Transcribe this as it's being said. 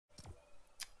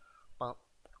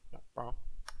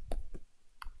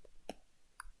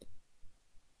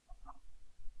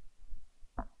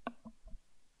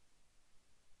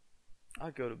I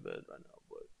go to bed right now,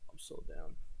 but I'm so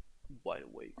damn wide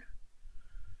awake.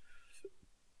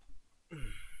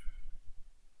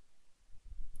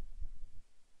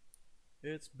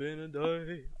 It's been a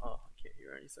day. Oh, I can't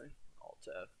hear anything. Alt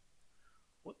tab.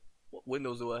 What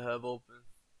windows do I have open?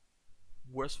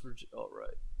 West Virginia. All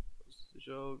right. Those are the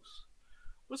jokes.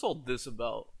 What's all this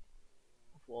about?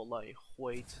 Well, like,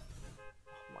 wait.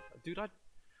 Oh my god, dude,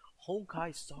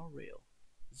 Honkai Star Rail.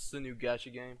 This is the new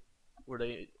gacha game where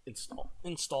they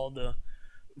install the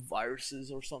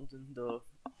viruses or something, the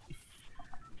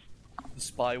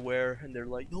spyware, and they're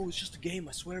like, no, it's just a game,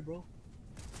 I swear, bro.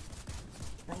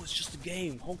 Bro, it's just a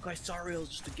game. Honkai Star Rail is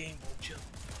just a game, bro. Chill.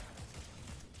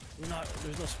 There's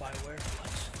no spyware.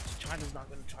 What? China's not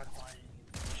gonna try to find any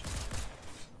information.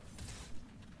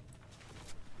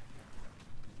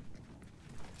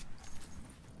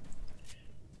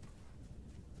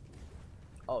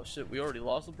 Oh shit, we already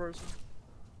lost the person?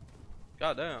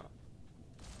 Goddamn.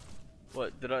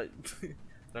 What, did I did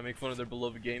I make fun of their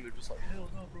beloved game? They're just like, hell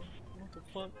no, bro. What the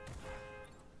fuck?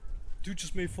 Dude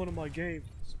just made fun of my game.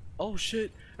 Oh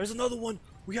shit, there's another one.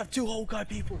 We have 2 Honkai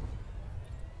people.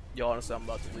 Yo, honestly, I'm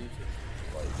about to leave.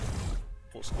 Like,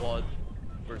 full squad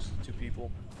versus 2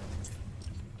 people.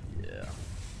 Yeah.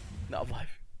 Not my.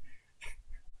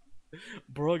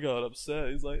 Bro got upset.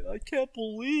 He's like, I can't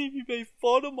believe you made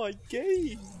fun of my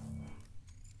game.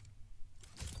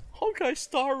 Honkai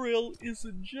Star Rail is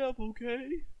a gem,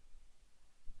 okay?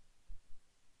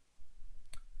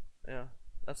 Yeah,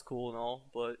 that's cool and all,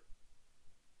 but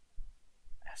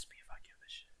ask me if I give a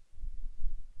shit.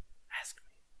 Ask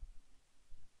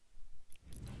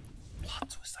me. Plot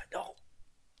twist, I don't.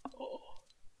 Oh,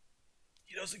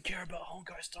 he doesn't care about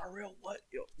Honkai Star Rail. What?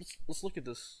 Yo, let's look at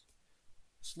this.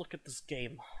 Let's look at this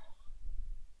game.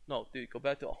 No, dude, go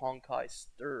back to Honkai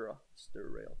Star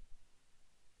Rail.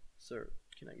 Sir,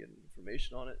 can I get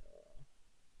information on it?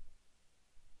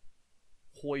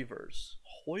 Hoivers.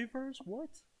 Hoivers?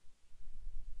 What?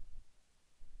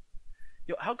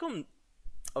 Yo, how come?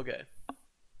 Okay.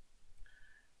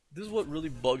 This is what really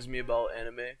bugs me about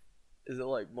anime. Is that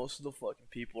like most of the fucking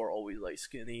people are always like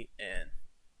skinny and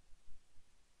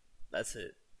that's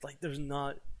it. Like there's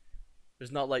not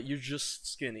like you're just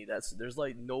skinny. There's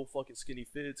like no fucking skinny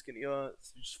fit, skinny you're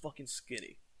just fucking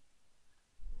skinny.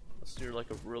 Unless you're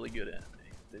like a really good anime,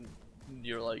 then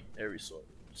you're like every sort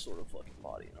of fucking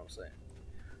body. You know what I'm saying?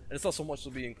 And it's not so much to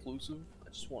be inclusive. I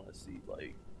just want to see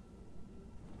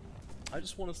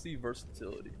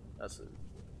versatility. That's it.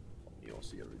 You don't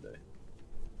see every day.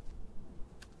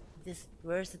 Just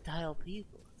versatile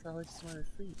people. That's all I just want to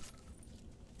see.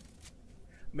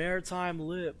 Maritime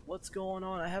Lip, what's going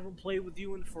on? I haven't played with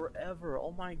you in forever.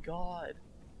 Oh my god,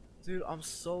 dude, I'm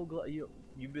so glad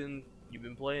you've been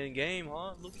playing a game,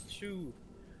 huh? Look at you,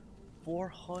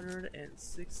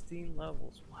 416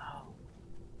 levels. Wow.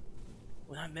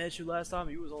 When I met you last time,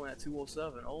 you was only at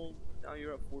 207. Oh, now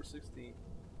you're at 416.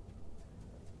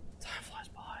 Time flies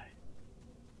by.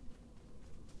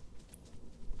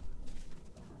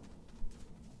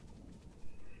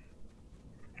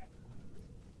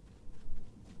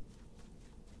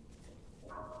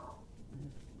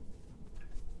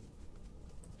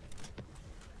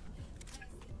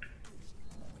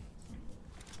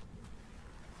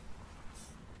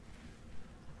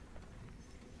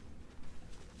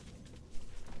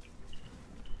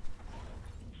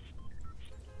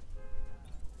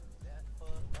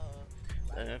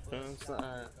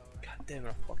 God damn it,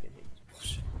 I fucking hate this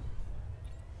bullshit.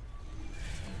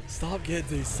 Stop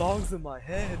getting these songs in my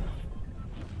head.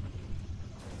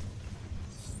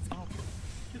 Stop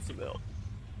it. Get some help.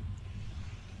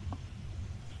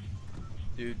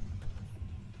 Dude.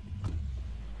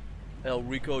 El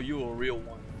Rico, you a real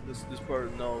one. This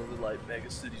person knows that like Mega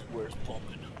City's where it's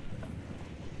pumping.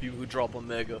 People who drop on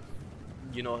Mega,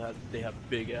 you know how they have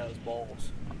big ass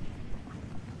balls.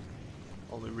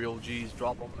 Only real G's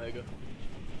drop on Mega.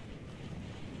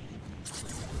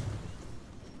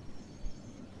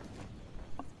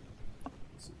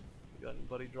 We got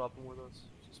anybody dropping with us?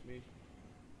 Just me.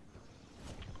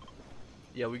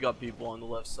 Yeah, we got people on the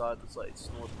left side. That's like it's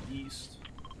northeast.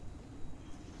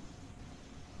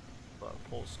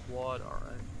 Full squad. All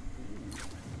right.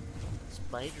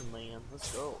 Spider-Man,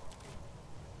 let's go.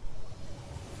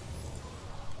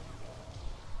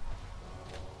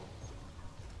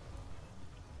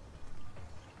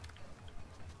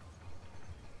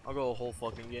 I'll go a whole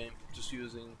fucking game just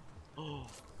using. Oh,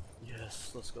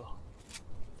 yes, let's go.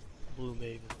 Blue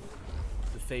Maven,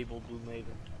 the fabled Blue Maven.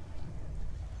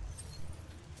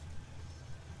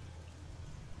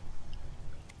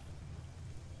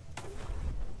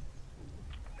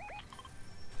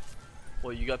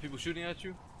 Well, you got people shooting at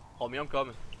you? Homie, I'm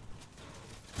coming.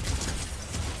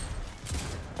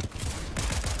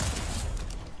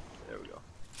 There we go.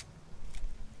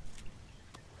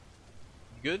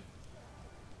 You good?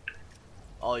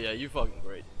 Oh yeah, you fucking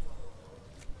great.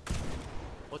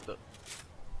 What the?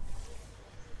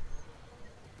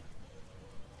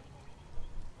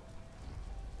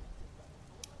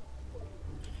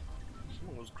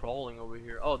 Someone was crawling over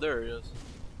here. Oh, there he is.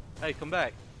 Hey, come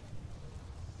back.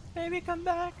 Baby, come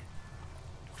back.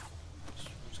 I'm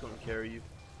just gonna carry you.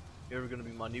 You're ever gonna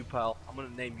be my new pal. I'm gonna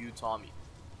name you Tommy.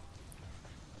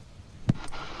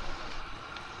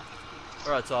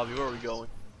 Alright, Tommy, where are we going?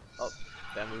 Oh,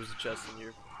 damn, there's a chest in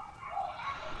here.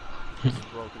 This is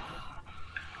broken.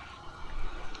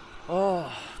 Oh,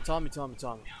 Tommy.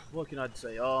 What can I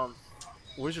say?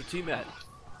 Where's your team at?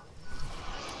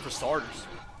 For starters.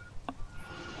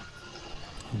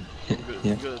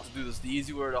 We're good to do this the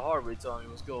easy way or the hard way, Tommy.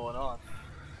 What's going on?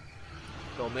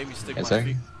 Don't make me stick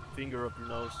my finger up your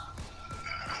nose.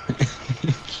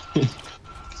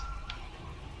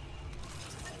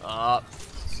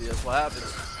 See, that's what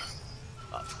happens.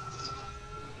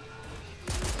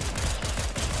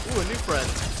 Ooh, a new friend.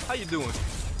 How you doing?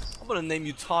 I'm gonna name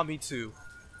you Tommy 2.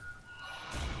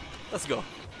 Let's go.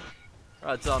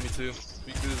 Alright, Tommy 2.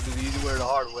 We can do this the easy way or the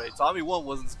hard way. Tommy 1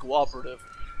 wasn't as cooperative.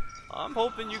 I'm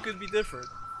hoping you could be different.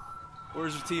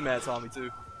 Where's your team at, Tommy 2?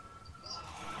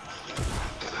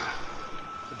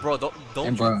 Bro,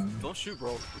 don't shoot,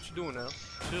 bro. What you doing now?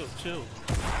 Chill.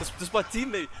 This my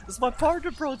teammate. This my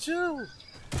partner, bro. Chill.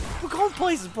 We're going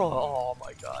places, bro. Oh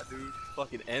my god, dude.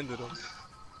 Fucking ended him.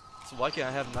 So why can't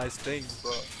I have nice things,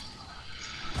 bro?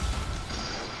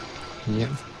 Yeah.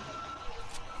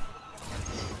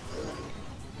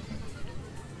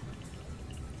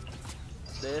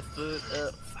 Left foot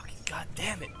up. Fucking god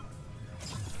damn it.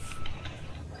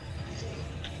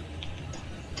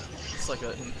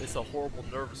 It's a horrible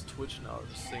nervous twitch now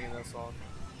just singing that song.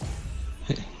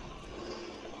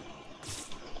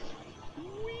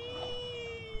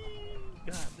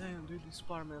 God damn, dude, these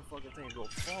Spider-Man fucking things go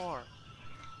far.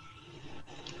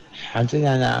 How did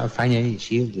I not find any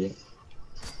shield yet?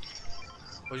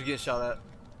 What'd you get shot at?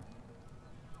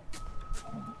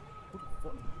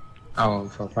 Oh,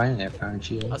 for finding that found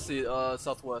shield. I see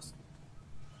southwest.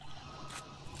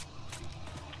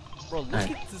 Bro, look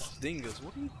at this dingus.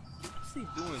 What's he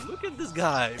doing? Look at this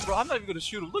guy, bro. I'm not even gonna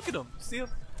shoot him. Look at him. See him?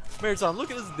 Maritime, look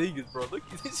at this dingus, bro. Look,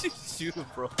 shoot him,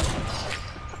 bro.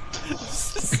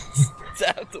 Just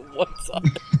stab to one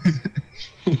side.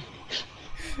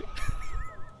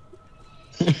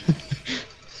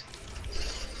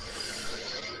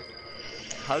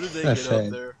 How did they get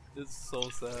up there? It's so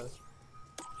sad.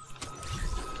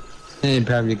 They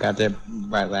probably got that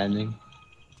right landing.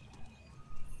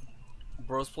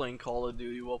 Bro's playing Call of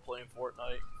Duty while playing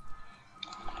Fortnite.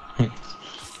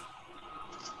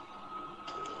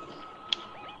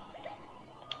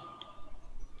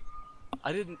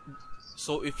 I didn't.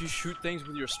 So if you shoot things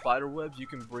with your spider webs, you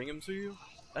can bring them to you?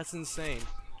 That's insane.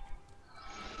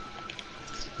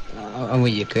 Oh,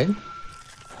 wait, you could?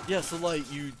 Yeah, so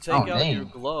like you take out your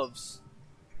gloves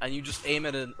and you just aim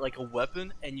at like a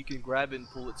weapon and you can grab it and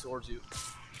pull it towards you.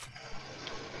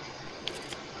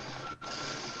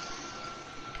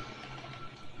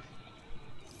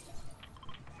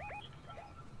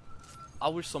 I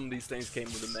wish some of these things came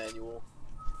with a manual.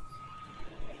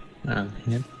 Yeah.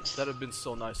 That'd have been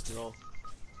so nice to know.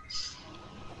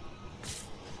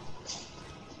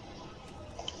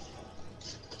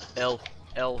 L.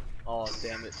 Oh,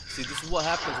 damn it. See, this is what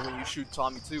happens when you shoot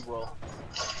Tommy 2, bro.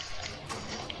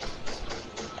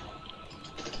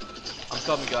 I'm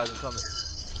coming, guys. I'm coming.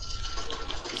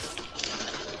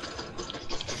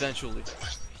 Eventually.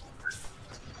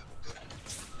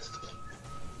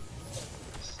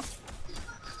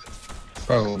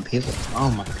 Bro, people. Oh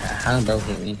my god, how did bro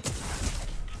hit me?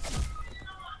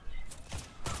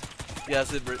 Yeah,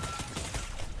 that's it, Brit.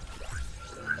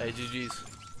 Hey, GG's.